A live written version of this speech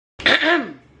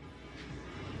Oh,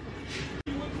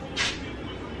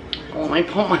 let me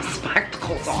put my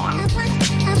spectacles on.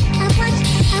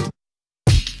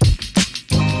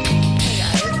 Hey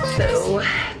guys, so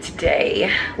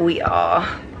today we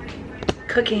are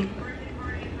cooking.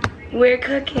 We're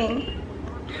cooking.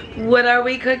 What are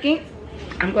we cooking?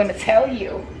 I'm gonna tell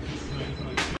you.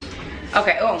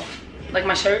 Okay, oh, like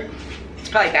my shirt? It's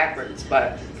probably backwards,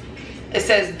 but it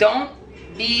says, don't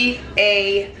be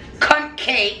a cunt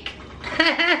cake.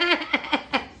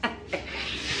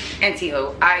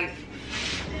 Anywho, I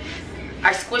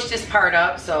squished this part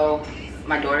up so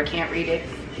my daughter can't read it,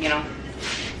 you know.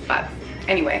 But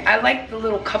anyway, I like the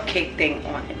little cupcake thing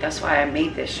on it. That's why I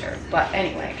made this shirt. But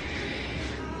anyway,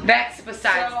 that's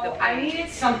besides the point. I needed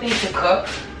something to cook.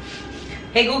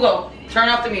 Hey Google, turn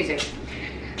off the music.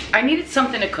 I needed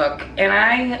something to cook, and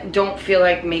I don't feel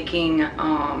like making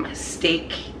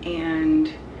steak and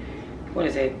what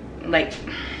is it, like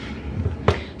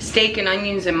steak and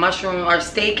onions and mushroom, or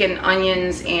steak and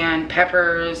onions and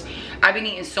peppers. I've been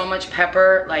eating so much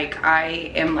pepper, like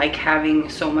I am like having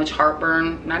so much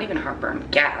heartburn. Not even heartburn,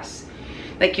 gas.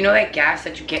 Like, you know that gas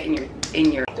that you get in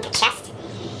your chest?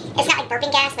 It's not like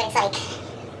burping gas, but it's like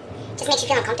just makes you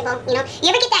feel uncomfortable, you know? You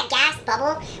ever get that gas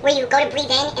bubble where you go to breathe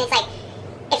in and it's like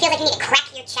it feels like you need to crack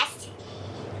your chest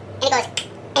and it goes,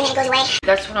 and then it goes away?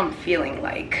 That's what I'm feeling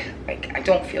like. Like, I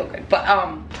don't feel good, but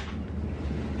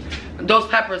those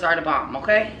peppers are the bomb,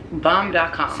 okay?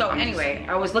 Bomb.com. So anyway,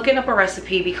 I was looking up a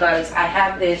recipe because I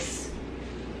have this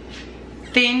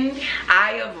thin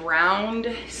eye of round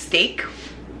steak,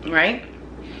 right?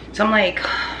 So I'm like,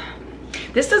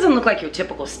 this doesn't look like your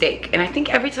typical steak. And I think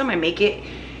every time I make it,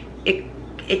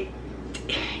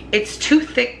 it's too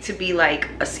thick to be like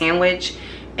a sandwich,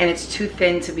 and it's too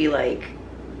thin to be like,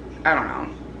 I don't know,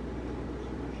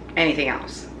 anything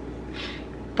else.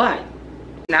 But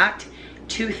not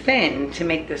too thin to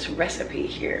make this recipe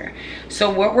here. So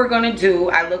what we're gonna do,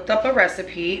 I looked up a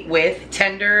recipe with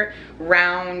tender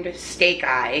round steak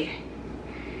eye,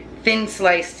 thin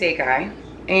sliced steak eye,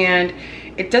 and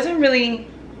it doesn't really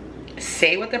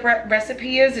say what the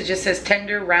recipe is. It just says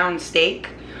tender round steak,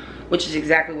 which is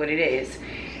exactly what it is.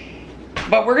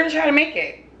 But we're gonna try to make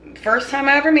it. First time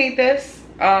I ever made this.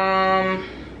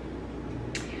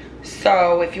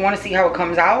 So if you want to see how it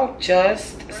comes out,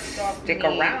 just stick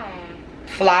around.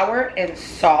 Flour and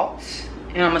salt,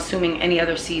 and I'm assuming any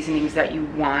other seasonings that you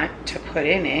want to put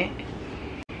in it.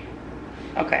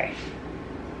 Okay.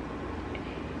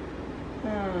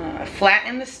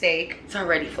 Flatten the steak. It's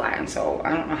already flattened, so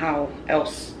I don't know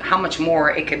how much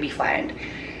more it could be flattened.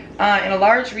 In a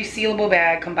large resealable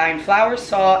bag, combine flour,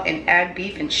 salt, and add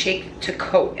beef and shake to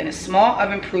coat. In a small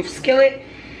oven-proof skillet,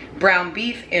 brown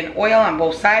beef in oil on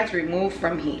both sides, remove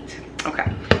from heat. Okay,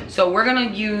 so we're gonna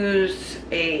use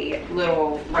a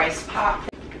little rice pot.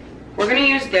 We're gonna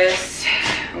use this.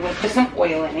 I'm gonna put some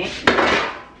oil in it.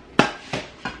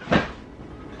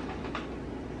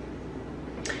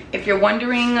 If you're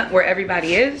wondering where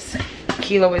everybody is,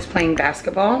 Kilo is playing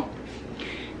basketball,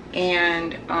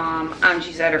 and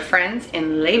Angie's at her friends,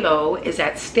 and Lalo is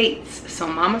at States, so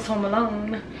Mama's home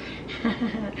alone.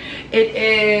 It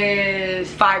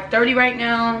is 5:30 right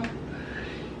now.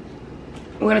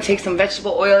 We're gonna take some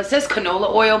vegetable oil. It says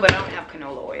canola oil, but I don't have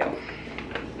canola oil.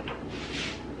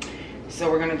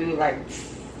 So we're gonna do like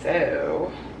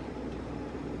so.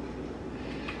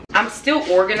 I'm still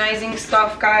organizing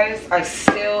stuff, guys.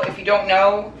 If you don't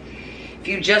know, if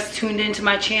you just tuned into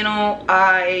my channel,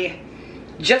 I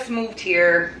just moved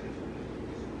here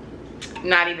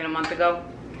not even a month ago.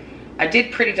 I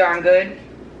did pretty darn good.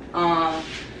 Kind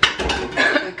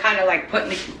of like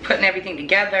putting everything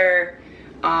together.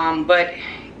 But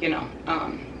you know,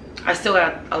 I still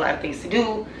have a lot of things to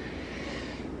do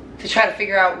to try to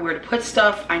figure out where to put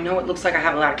stuff. I know it looks like I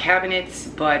have a lot of cabinets,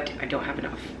 but I don't have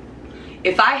enough.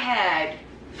 If I had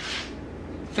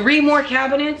 3 more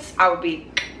cabinets, I would be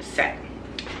set,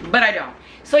 but I don't.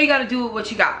 So you got to do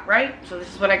what you got, right? So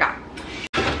this is what I got.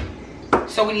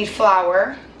 So we need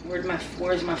flour. Where's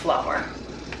my flour?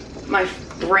 My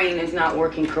brain is not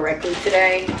working correctly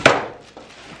today.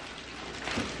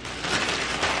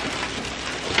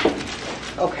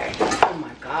 Okay. Oh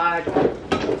my God.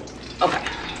 Okay.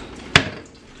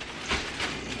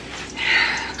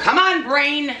 Come on,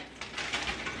 brain.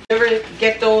 You ever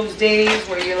get those days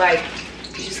where you're like,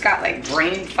 you just got like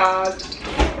brain fog?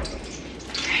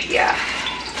 Yeah.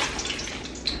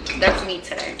 That's me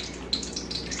today.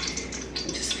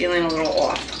 I'm just feeling a little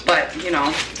off. But, you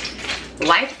know,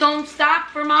 life don't stop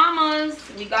for mamas.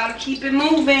 We gotta keep it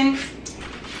moving.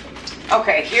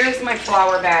 Okay, here's my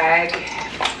flour bag.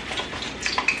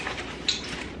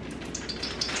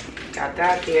 Got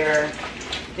that there. I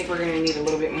think we're gonna need a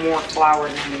little bit more flour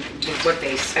than what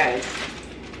they said.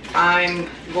 I'm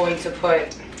going to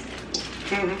put,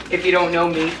 if you don't know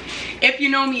me, if you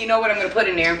know me, you know what I'm gonna put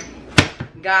in there.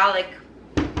 Garlic.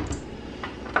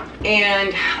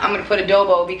 And I'm gonna put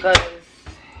adobo because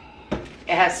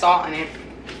it has salt in it.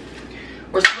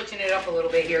 We're switching it up a little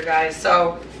bit here, guys.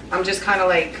 So I'm just kind of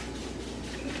like,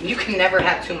 you can never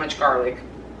have too much garlic,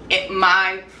 in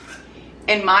my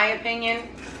opinion.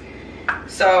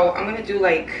 So I'm gonna do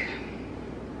like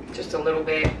just a little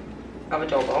bit of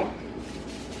adobo.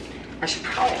 I should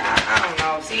probably, I don't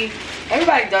know. See,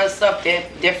 everybody does stuff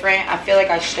different. I feel like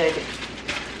I should,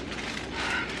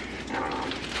 I don't know,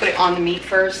 put it on the meat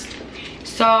first.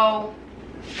 So, all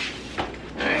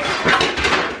right,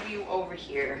 move you over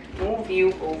here. Move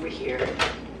you over here.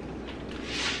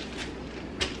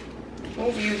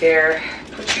 Move you there.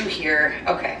 Put you here.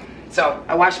 Okay. So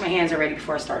I washed my hands already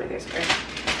before I started this. Okay.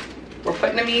 We're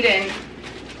putting the meat in,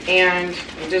 and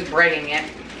we're just breading it.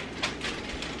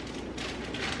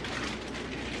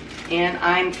 And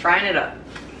I'm frying it up.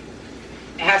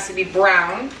 It has to be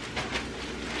brown.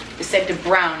 It said to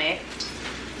brown it.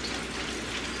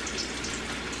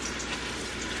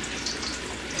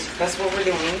 That's what we're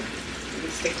doing. Let me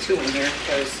stick 2 in here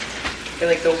because I feel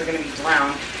like those are going to be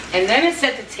brown. And then it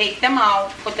said to take them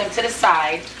out, put them to the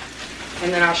side,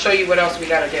 and then I'll show you what else we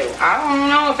got to do. I don't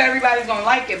know if everybody's going to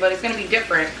like it, but it's going to be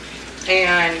different.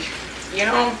 And, you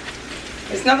know,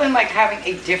 it's nothing like having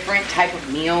a different type of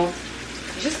meal.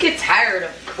 You just get tired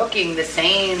of cooking the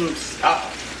same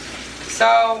stuff.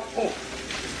 So,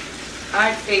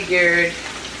 I figured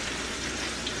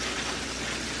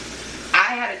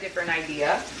I had a different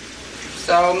idea.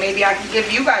 So maybe I could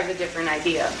give you guys a different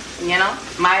idea, you know?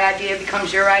 My idea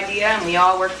becomes your idea and we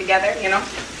all work together, you know?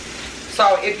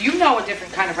 So if you know a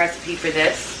different kind of recipe for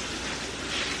this,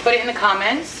 put it in the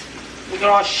comments. We can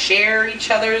all share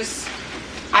each other's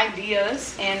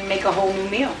ideas and make a whole new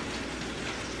meal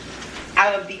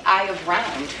out of the eye of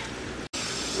round.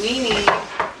 We need,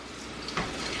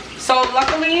 so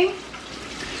luckily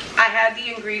I had the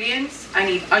ingredients. I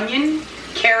need onion,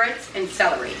 carrots, and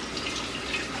celery.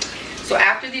 So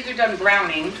after these are done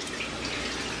browning,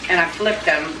 and I flip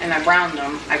them and I brown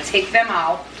them, I take them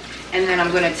out, and then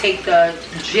I'm gonna take the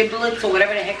giblets or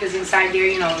whatever the heck is inside there,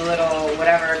 you know, the little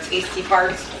whatever tasty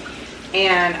parts,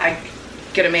 and I'm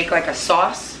gonna make like a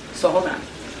sauce. So hold on.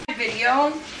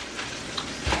 Video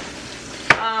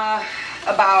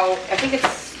about, I think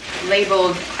it's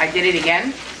labeled I Did It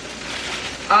Again.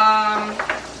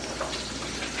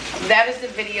 That is the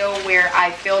video where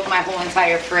I filled my whole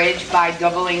entire fridge by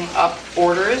doubling up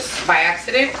orders by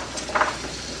accident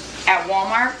at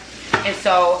Walmart. And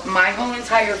so my whole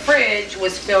entire fridge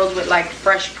was filled with like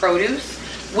fresh produce,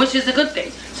 which is a good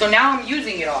thing. So now I'm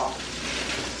using it all.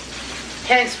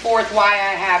 Henceforth why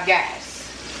I have gas.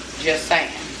 Just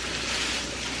saying.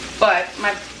 But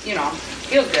my, you know,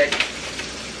 feels good.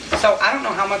 So I don't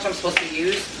know how much I'm supposed to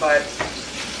use, but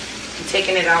I'm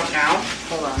taking it out now.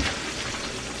 Hold on.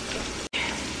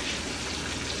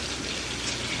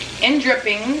 In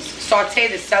drippings, saute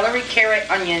the celery, carrot,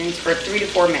 onions for 3 to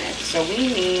 4 minutes. So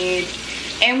we need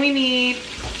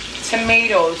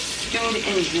tomatoes stewed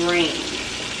and drained.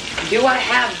 Do I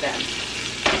have them?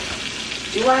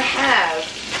 Do I have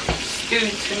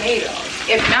stewed tomatoes?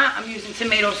 If not, I'm using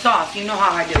tomato sauce. You know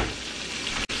how I do.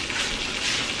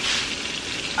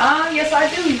 Yes I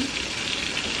do.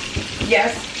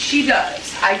 Yes, she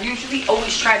does. I usually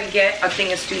always try to get a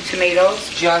thing of stewed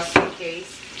tomatoes just in case.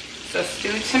 So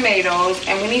stewed tomatoes,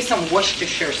 and we need some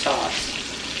Worcestershire sauce.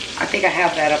 I think I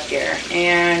have that up there.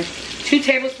 And 2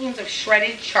 tablespoons of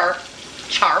shredded sharp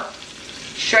cheddar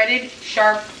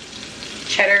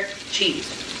cheese.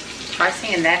 Try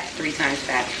saying that 3 times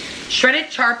fast. Shredded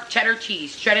sharp cheddar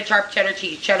cheese. Shredded sharp cheddar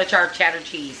cheese. Cheddar sharp cheddar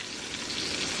cheese.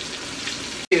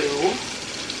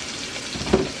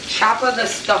 Chop the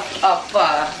stuff up.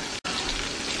 I'm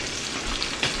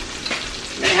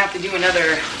gonna have to do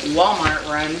another Walmart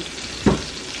run.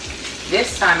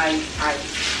 This time I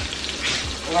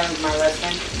learned my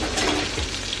lesson.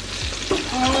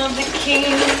 All of the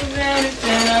kings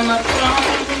and I'm a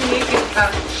song to make it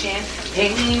pop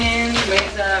champagne and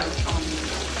raise up.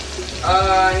 I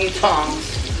need tongs.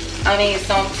 I need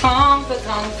some tongs.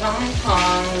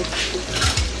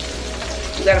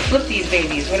 We gotta flip these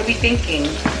babies. What are we thinking?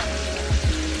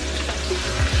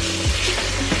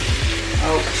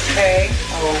 Okay.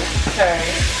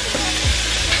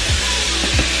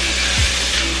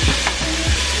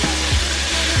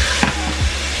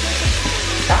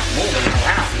 Stop moving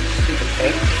around, you stupid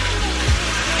thing.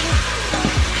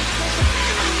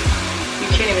 You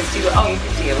can't even see what, oh, you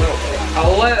can see a little bit.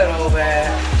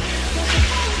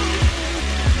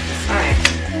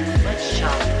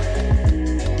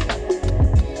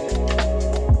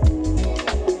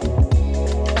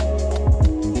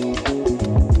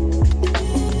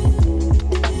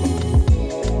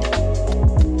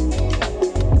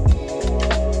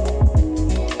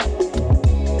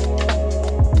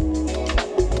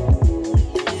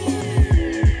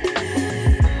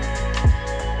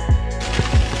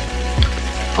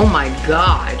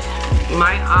 God.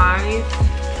 My eyes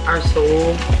are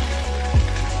so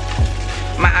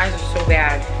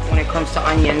bad when it comes to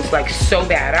onions. Like, so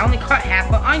bad. I only cut half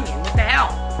an onion. What the hell?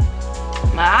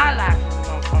 My eyelashes are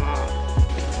gonna come on.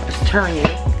 Let's turn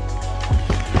it.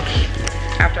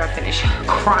 After I finish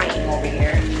crying over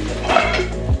here.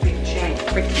 Big giant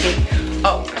freaking.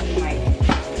 Oh, my.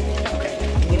 Okay.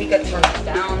 We gotta turn this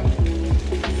down.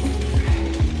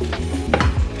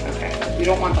 Okay. We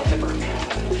don't want that to burn.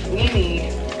 We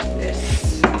need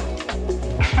this.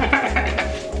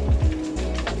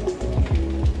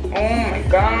 Oh my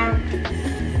God.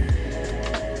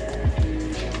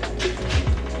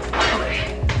 Okay.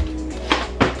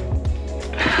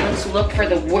 Let's look for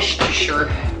the Worcestershire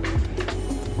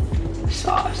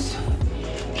sauce.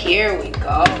 Here we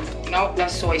go. Nope,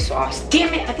 that's soy sauce.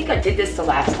 Damn it, I think I did this the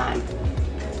last time.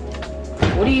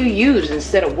 What do you use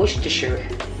instead of Worcestershire?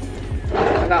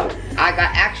 I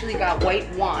actually got white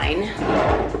wine,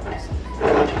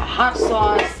 a hot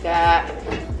sauce, got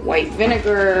white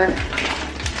vinegar,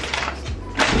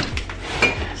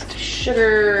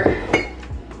 sugar.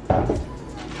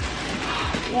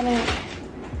 Damn it.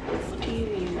 What do you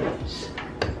use?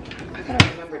 I gotta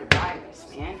remember to buy this,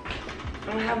 man. I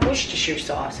don't have Worcestershire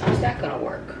sauce. How's that gonna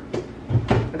work?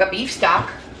 I got beef stock.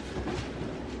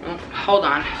 Oh, hold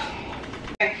on.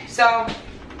 Okay, so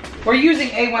we're using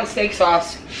A1 steak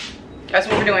sauce. That's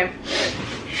what we're doing.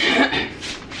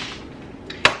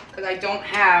 Because I don't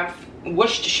have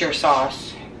Worcestershire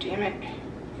sauce. Damn it.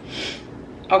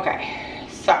 Okay,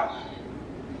 so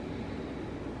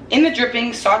in the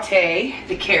dripping, saute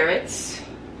the carrots,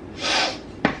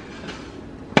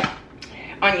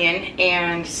 onion,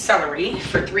 and celery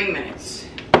for 3 minutes.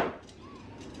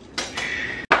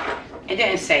 It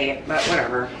didn't say it, but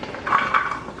whatever.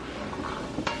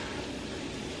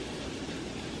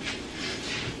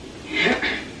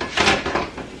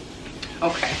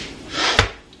 Okay,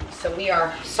 so we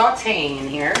are sauteing in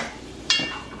here.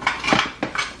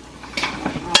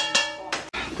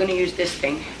 I'm gonna use this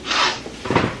thing.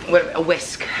 A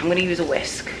whisk. I'm gonna use a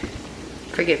whisk.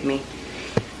 Forgive me.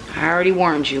 I already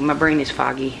warned you, my brain is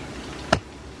foggy.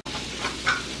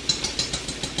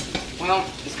 Well,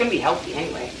 it's gonna be healthy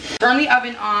anyway. Turn the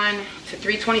oven on to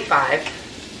 325.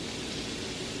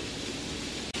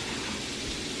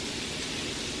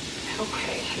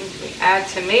 Okay, we add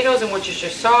tomatoes and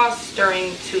Worcestershire sauce,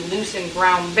 stirring to loosen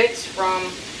brown bits from,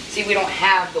 see, we don't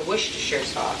have the Worcestershire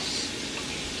sauce.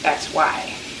 That's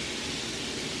why.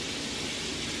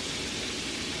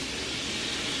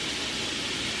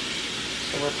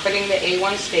 So we're putting the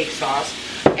A1 steak sauce.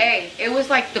 Hey, it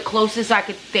was like the closest I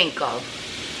could think of.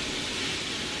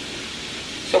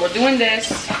 So we're doing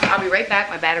this. I'll be right back.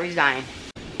 My battery's dying.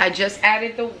 I just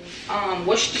added the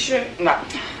Worcestershire, no,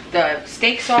 the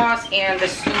steak sauce and the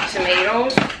stewed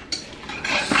tomatoes.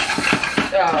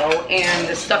 So, and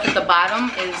the stuff at the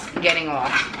bottom is getting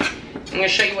off. I'm gonna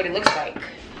show you what it looks like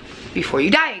before you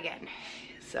die again.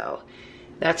 So,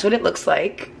 that's what it looks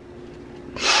like.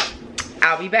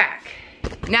 I'll be back.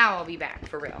 Now I'll be back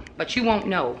for real, but you won't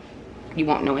know. You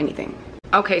won't know anything.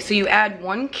 Okay, so you add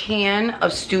 1 can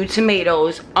of stewed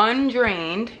tomatoes,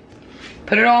 undrained.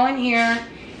 Put it all in here.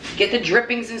 Get the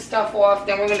drippings and stuff off.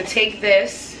 Then we're gonna take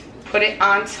this, put it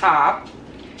on top,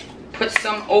 put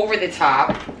some over the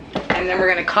top, and then we're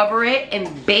gonna cover it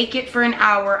and bake it for an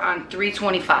hour on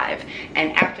 325.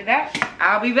 And after that,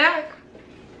 I'll be back.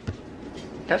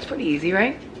 That's pretty easy,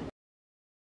 right?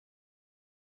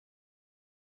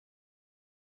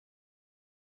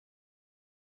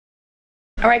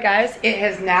 All right, guys, it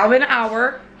has now been an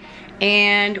hour,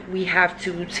 and we have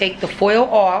to take the foil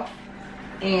off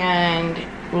and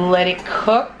let it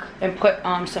cook and put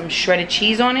some shredded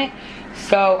cheese on it.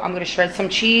 So I'm gonna shred some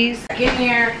cheese. Back in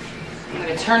here, I'm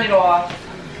gonna turn it off.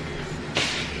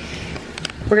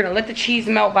 We're gonna let the cheese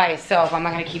melt by itself. I'm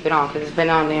not gonna keep it on because it's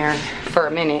been on there for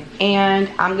a minute. And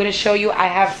I'm gonna show you, I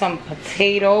have some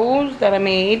potatoes that I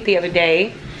made the other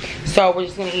day. So we're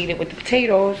just gonna eat it with the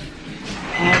potatoes.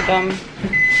 And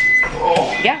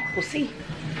yeah, we'll see.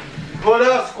 What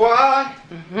up, squad?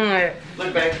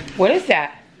 Look back. What is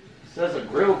that? It says a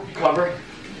grill cover. It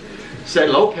said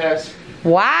Lopez.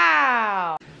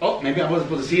 Wow. Oh, maybe I wasn't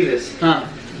supposed to see this. Huh.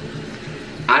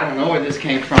 I don't know where this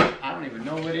came from. I don't even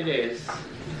know what it is.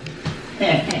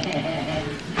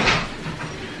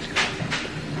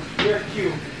 You're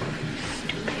cute.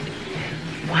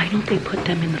 Why don't they put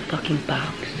them in the fucking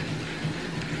box?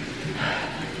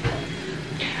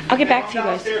 I'll get back to you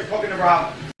guys.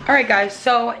 Alright guys,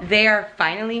 so they are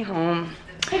finally home.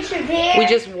 Picture there. We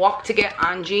just walked to get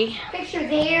Angie. Picture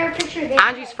there, picture there.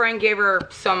 Angie's friend gave her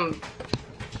some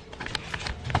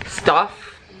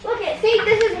stuff. Look at, see,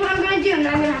 this is what I'm gonna do.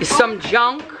 Now I'm gonna have Some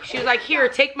junk. She was like, here,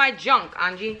 take my junk,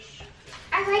 Angie.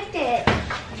 I liked it.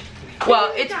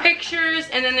 Well, it's pictures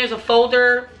and then there's a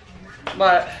folder,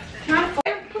 but. Not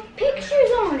a put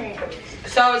pictures on it.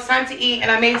 So it's time to eat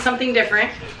and I made something different.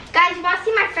 Guys, you wanna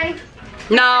see my friend?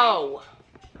 No.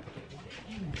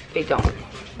 They don't.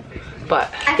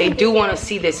 But they do want to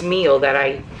see this meal that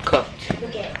I cooked.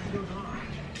 Look at it.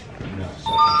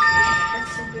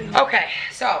 Okay,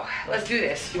 so let's do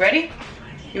this. You ready?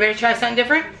 You ready to try something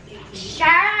different? Sure.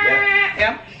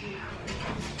 Yeah.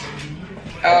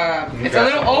 It's a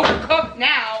little overcooked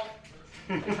now.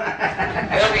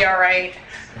 It'll be all right.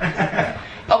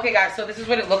 Okay, guys. So this is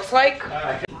what it looks like.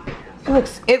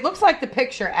 It looks like the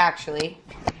picture actually.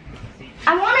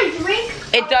 I want a drink.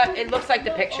 It does. It looks like the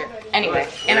picture. Anyway,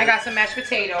 and I got some mashed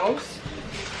potatoes.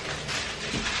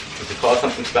 Is it called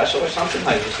something special or something?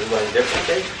 Like this is like a different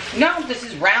cake? No, this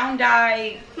is round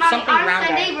eye. Mommy, Something on round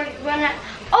Sunday eye. we're gonna.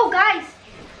 Oh, guys,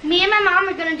 me and my mom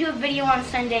are gonna do a video on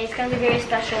Sunday. It's gonna be very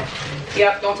special.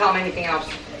 Yep. Don't tell them anything else.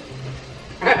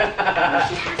 She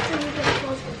has to leave the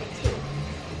clothes with it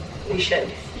too. We should.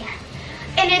 Yeah.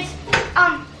 And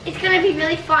it's gonna be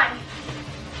really fun.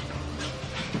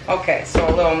 Okay, so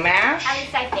a little mash. At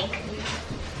least I think.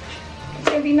 It's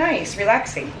gonna be nice,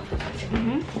 relaxing.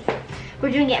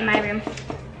 We're doing it in my room.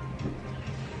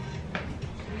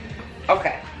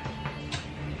 Okay.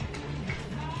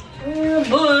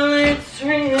 Bullets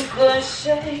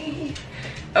ricochet.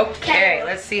 Okay,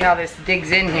 let's see how this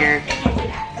digs in here.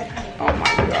 Oh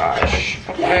my gosh.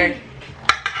 Okay.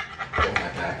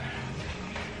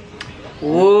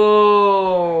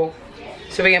 Whoa.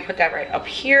 So we're gonna put that right up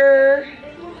here.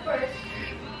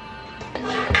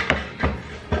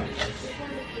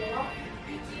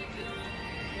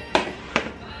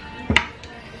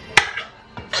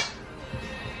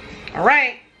 All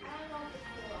right.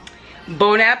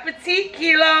 Bon appetit,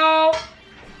 Kilo. All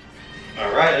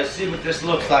right, let's see what this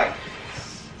looks like.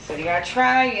 So you gotta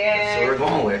try That's what we're it.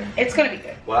 going with. It's gonna be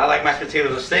good. Well, I like mashed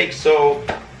potatoes and steak, so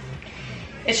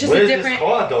It's just what a is different. this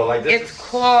called though? Like this It's is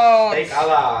called. steak a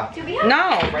la Do we have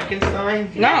No,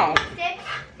 Frankenstein? no, sticks?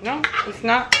 no. It's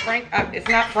not It's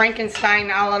not Frankenstein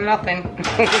a la nothing.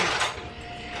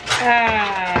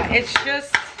 It's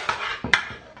just.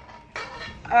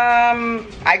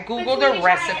 I googled a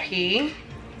recipe.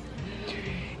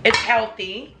 It's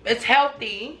healthy. It's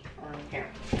healthy. Here.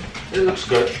 It looks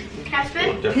good.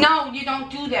 Casper? No, you don't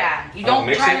do that. You Oh, don't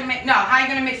mix try it? to mix. No, how are you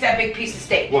gonna mix that big piece of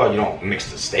steak? Well, you don't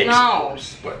mix the steaks, No. of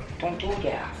course, but Don't do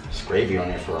that. it's gravy on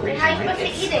there for a Then reason, how are you right?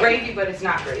 supposed to eat It's it? gravy, but it's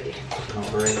not gravy. No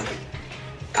gravy.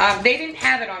 They didn't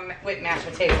have it on with mashed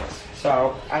potatoes,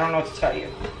 so I don't know what to tell you.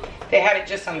 They had it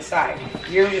just on the side.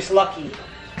 You're just lucky.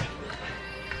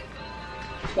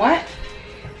 What?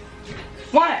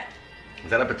 What? Is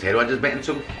that a potato I just bit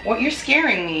into? What? You're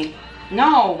scaring me.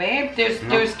 No, babe.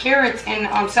 There's carrots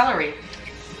and celery.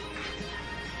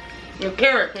 Your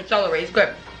carrots and celery is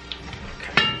good.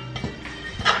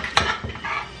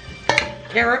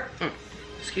 Carrot.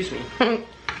 Excuse me.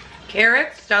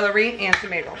 Carrots, celery, and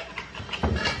tomato.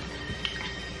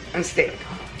 And steak.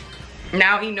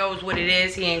 Now he knows what it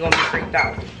is. He ain't gonna be freaked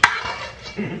out.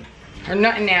 Or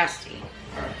nothing nasty.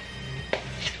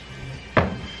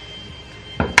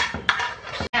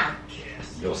 Now,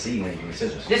 You'll see when you use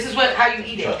scissors. this is how you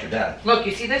eat Trust it. your dad. Look,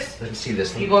 you see this? Let me see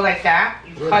this You one. go like that.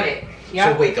 You cut it.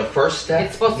 Yeah. So wait, the first step?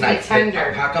 It's supposed to be knife.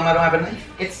 tender. How come I don't have a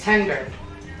knife? It's tender.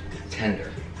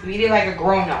 Tender. You eat it like a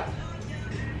grown-up.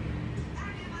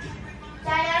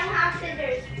 Daddy, I don't have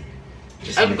scissors.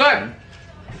 Just It's mix good. them.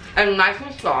 And nice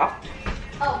and soft.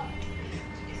 Oh.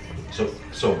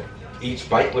 So each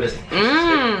bite, what is it?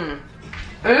 Mmm.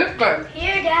 It's good.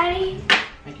 Here, Daddy.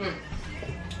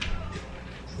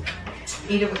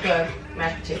 Eat it with the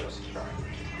mashed potatoes.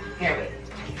 Here, wait.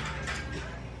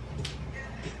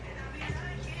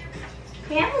 Can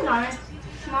we have lasagna?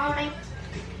 Small, like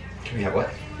Can we have what?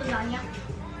 lasagna.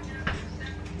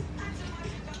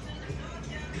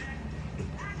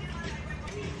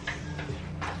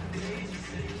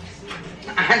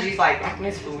 Angie's like, I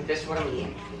miss food. This is what I'm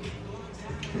eating.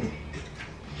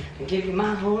 I give you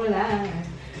my whole life.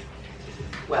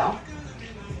 Well,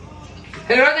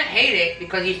 he doesn't hate it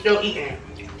because he's still eating it.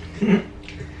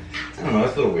 I don't know,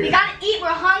 it's a little We weird. gotta eat. We're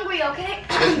hungry, okay?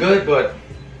 It's good, but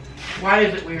Why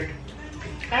is it weird?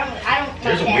 I don't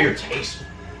there's a like weird taste.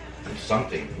 There's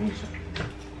something.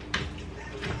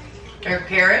 There's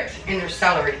carrots and there's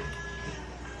celery.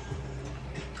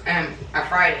 And I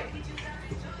fried it.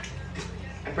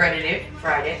 I breaded it,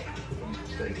 fried it.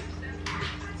 Steak.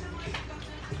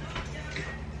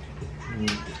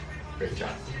 Great job.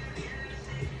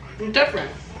 It's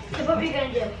different. So what are we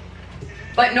gonna do?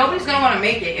 But nobody's gonna want to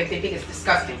make it if they think it's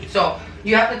disgusting. So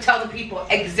you have to tell the people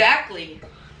exactly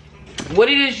what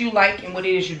it is you like and what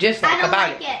it is you dislike I don't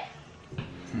about like it.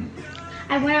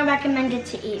 I wouldn't recommend it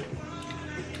to eat.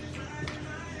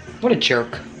 What a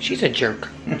jerk. She's a jerk.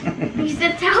 You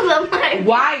should tell them. Like,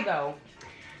 Why though?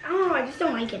 I don't know. I just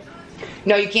don't like it.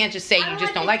 No, you can't just say you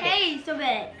just don't like the it. taste of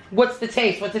it. What's the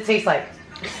taste? What's it taste like?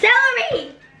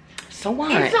 Celery. So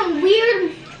what? And some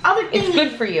weird other things. It's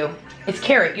good for you. It's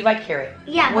carrot. You like carrot.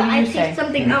 Yeah, What but do I you taste say?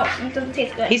 something else. It doesn't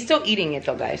taste good. He's still eating it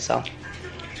though, guys, so.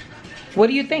 What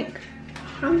do you think?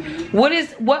 Hungry.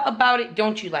 What about it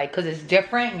don't you like? Because it's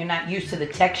different and you're not used to the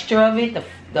texture of it,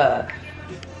 the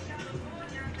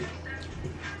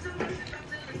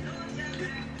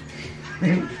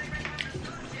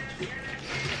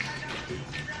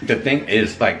The thing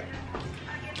is, like,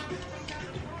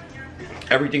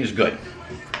 everything's good,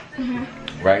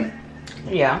 right?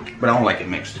 Yeah. But I don't like it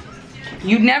mixed.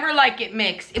 You never like it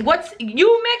mixed. You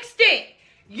mixed it.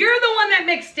 You're the one that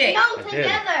mixed it. No, I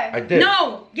together. did.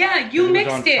 No, yeah, you It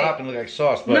mixed was on it. top and look like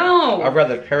sauce, but No. I'd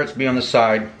rather the carrots be on the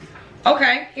side.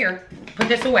 Okay, here, put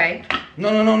this away.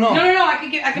 No. No, I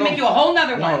can No. make you a whole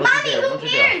nother No, one. don't you Mommy, dare, who don't you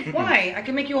dare. cares? Why? I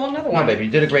can make you a whole nother No, one. baby,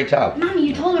 you did a great job. Mommy,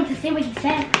 you told him to say what he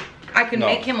said. I can No.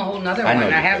 make him a whole nother I one. know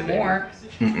you I have could, more.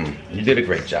 You did a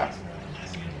great job.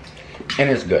 And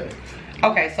it's good.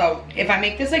 Okay, so if I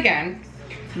make this again,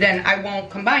 then I won't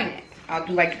combine it. I'll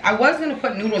do like, I was gonna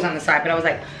put noodles on the side, but I was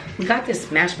like, we got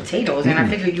this mashed potatoes and I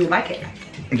figured you like it.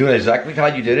 Do it exactly how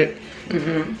you did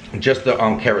it. Just the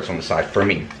carrots on the side for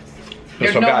me.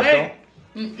 There's so no guys, way.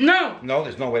 No, no,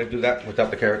 there's no way to do that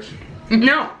without the carrots.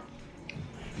 no.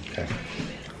 Okay.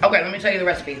 Okay, let me tell you the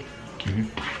recipe.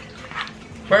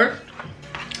 First,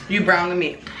 you brown the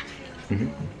meat.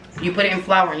 You put it in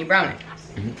flour and you brown it.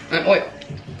 And oil.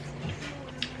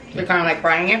 You're kind of like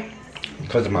frying it.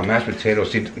 Because of my mashed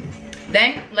potatoes, see,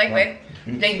 Then, wait.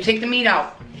 Then you take the meat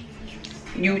out.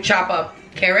 You chop up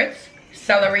carrots,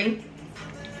 celery,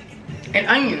 and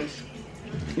onions.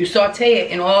 You saute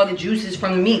it in all the juices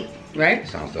from the meat, right?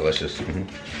 sounds delicious.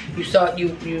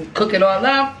 You cook it all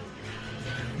up.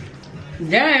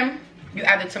 Then you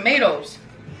add the tomatoes.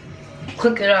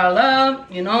 Cook it all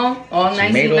up, you know, all nice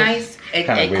and Tomatoes? nice.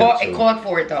 It called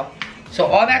for it though. So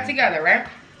all that together, right?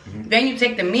 Then you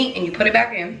take the meat and you put it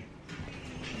back in.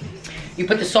 You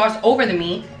put the sauce over the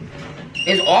meat.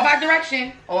 It's all by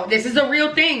direction. Oh, this is a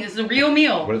real thing. This is a real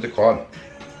meal. What is it called?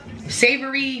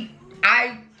 Savory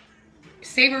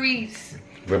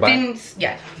Ribeye? thins,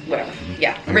 yeah, whatever.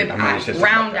 Yeah, rib I mean, eye, it's just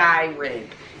round like eye rib,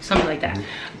 something like that.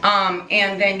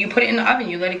 And then you put it in the oven.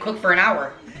 You let it cook for an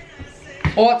hour,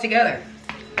 all together.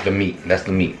 The meat. That's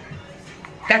the meat.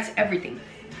 That's everything.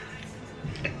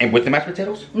 And with the mashed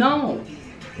potatoes? No,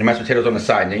 The mashed potatoes on the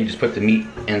side, and then you just put the meat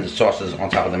and the sauces on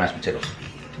top of the mashed potatoes.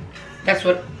 that's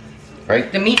what Right?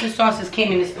 the meat and sauces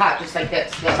came in this pot, just like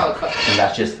this. That's how it cooks. And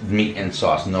that's just meat and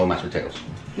sauce, no mashed potatoes.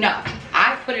 No,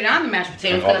 I put it on the mashed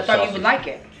potatoes And all because I the thought you would like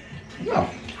it, No.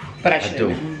 but I I should do.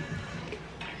 have known.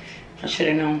 I should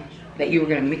have known that you were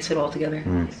gonna mix it all together.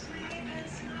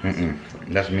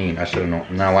 That's mean. I should have known.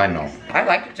 Now I know. I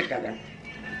like it together.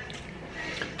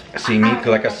 See, me, 'cause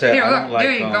like I said, Here, I look, don't like.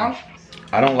 there you go.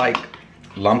 I don't like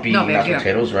lumpy No, babe, mashed here.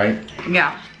 potatoes, right?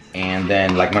 Yeah. And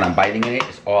then, like when I'm biting in it,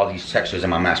 it's all these textures in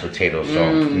my mashed potatoes.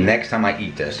 So next time I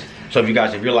eat this, so if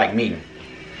you're like me,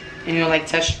 And you don't like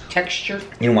texture?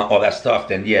 you don't want all that stuff,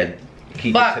 then yeah,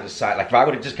 keep But- it to the side. Like if I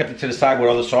would have just kept it to the side with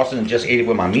all the sauces and just ate it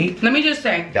with my meat, Let me just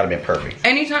say, that'd have been perfect.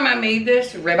 anytime I made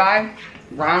this ribeye,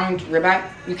 round ribeye,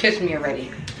 you kissed me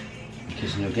already.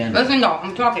 Kissing you again. Listen, no,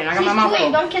 I'm talking. I got She's my mouth chewing.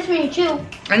 full. Don't kiss me when you chew.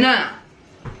 And then,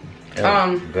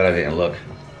 Glad I didn't look.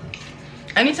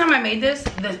 anytime I made this,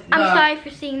 I'm sorry for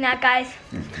seeing that, guys.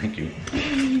 Thank you.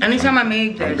 anytime I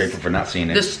made I'm this, grateful for not seeing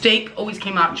the it. steak always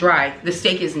came out dry. The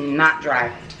steak is not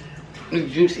dry.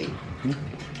 It's juicy.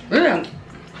 Really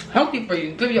healthy for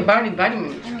you. Give your body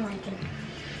vitamins. I don't like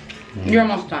it. You're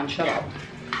almost done. Shut up.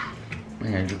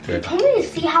 Man, you good. Tell me to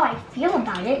see how I feel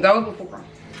about it. That was before.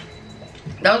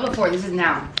 That was before. This is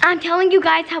now. I'm telling you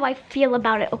guys how I feel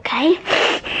about it, okay?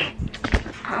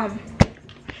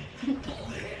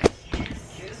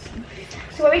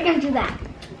 So are we gonna do that?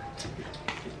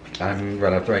 I'm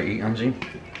right after I eat, Angie.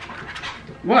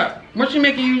 What? What's she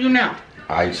making you do now?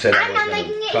 I said I I'm was not gonna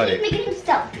making it, cut he's it. making it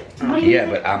himself. What do you Yeah,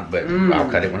 think? but I'll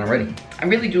cut it when I'm ready. I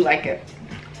really do like it.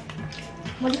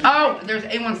 What do you Oh, there's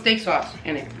A1 steak sauce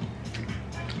in it.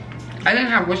 I didn't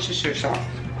have Worcestershire sauce.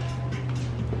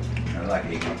 I like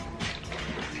A1.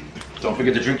 Don't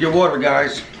forget to drink your water,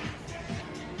 guys.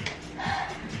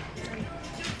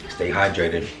 Stay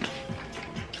hydrated.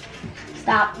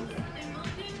 Stop.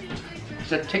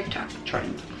 It's a TikTok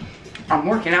trend. I'm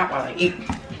working out while I eat.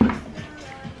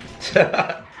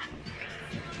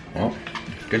 Well,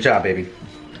 good job, baby.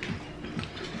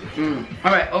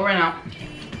 All right, over and out.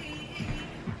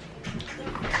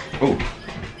 Ooh.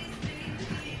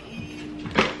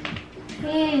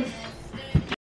 Please.